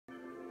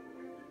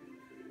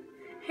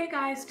Hey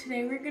guys,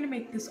 today we're going to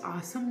make this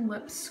awesome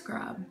lip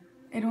scrub.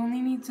 It only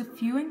needs a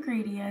few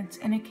ingredients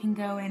and it can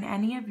go in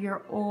any of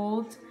your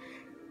old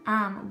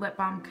lip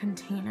balm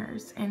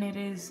containers, and it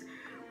is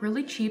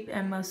really cheap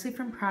and mostly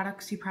from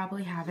products you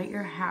probably have at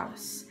your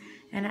house.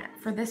 And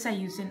for this I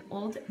used an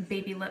old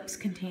Baby Lips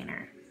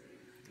container.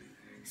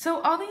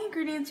 So all the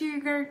ingredients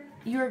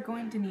you are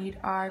going to need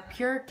are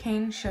pure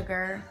cane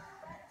sugar,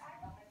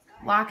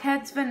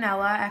 Lockheed's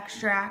vanilla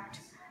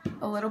extract,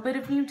 a little bit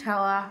of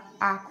Nutella,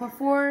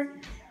 Aquaphor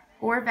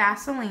or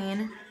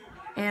Vaseline,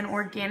 and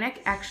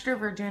organic extra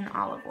virgin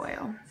olive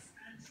oil.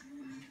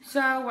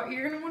 So what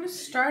you're going to want to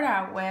start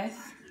out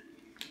with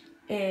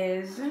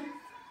is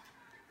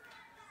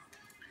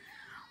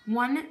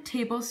 1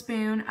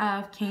 tablespoon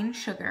of cane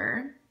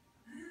sugar,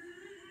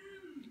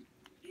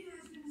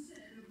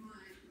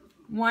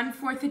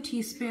 1/4 a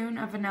teaspoon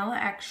of vanilla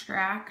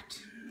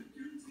extract,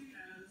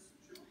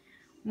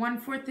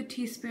 1/4 a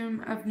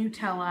teaspoon of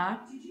Nutella,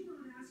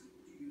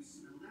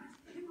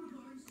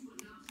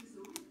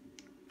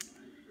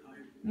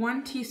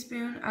 1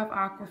 teaspoon of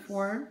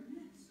Aquaphor,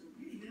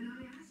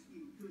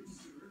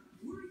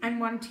 and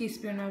 1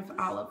 teaspoon of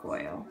olive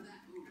oil.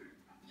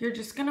 You're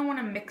just going to want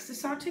to mix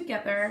this all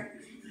together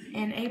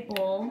in a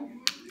bowl,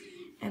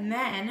 and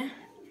then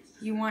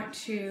you want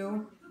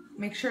to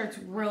make sure it's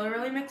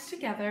really mixed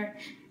together,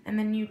 and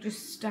then you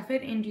just stuff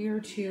it into your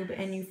tube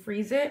and you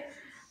freeze it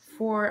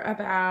for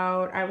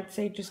about, I would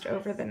say, just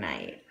over the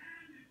night.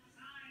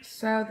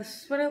 So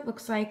this is what it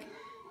looks like.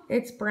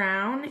 It's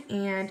brown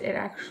and it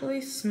actually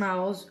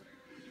smells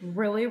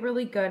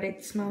really good.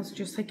 It smells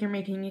just like you're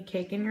making a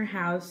cake in your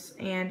house,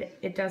 and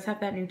it does have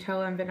that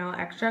Nutella and vanilla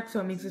extract, so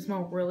it makes it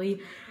smell really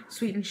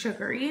sweet and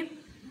sugary.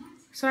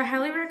 So I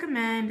highly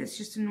recommend. It's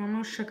just a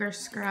normal sugar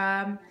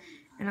scrub,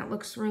 and it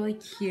looks really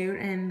cute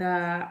in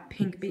the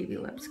pink Baby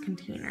Lips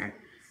container.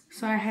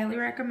 So I highly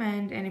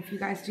recommend, and if you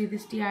guys do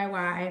this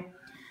DIY,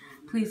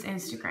 please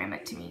Instagram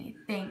it to me.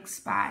 Thanks,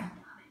 bye.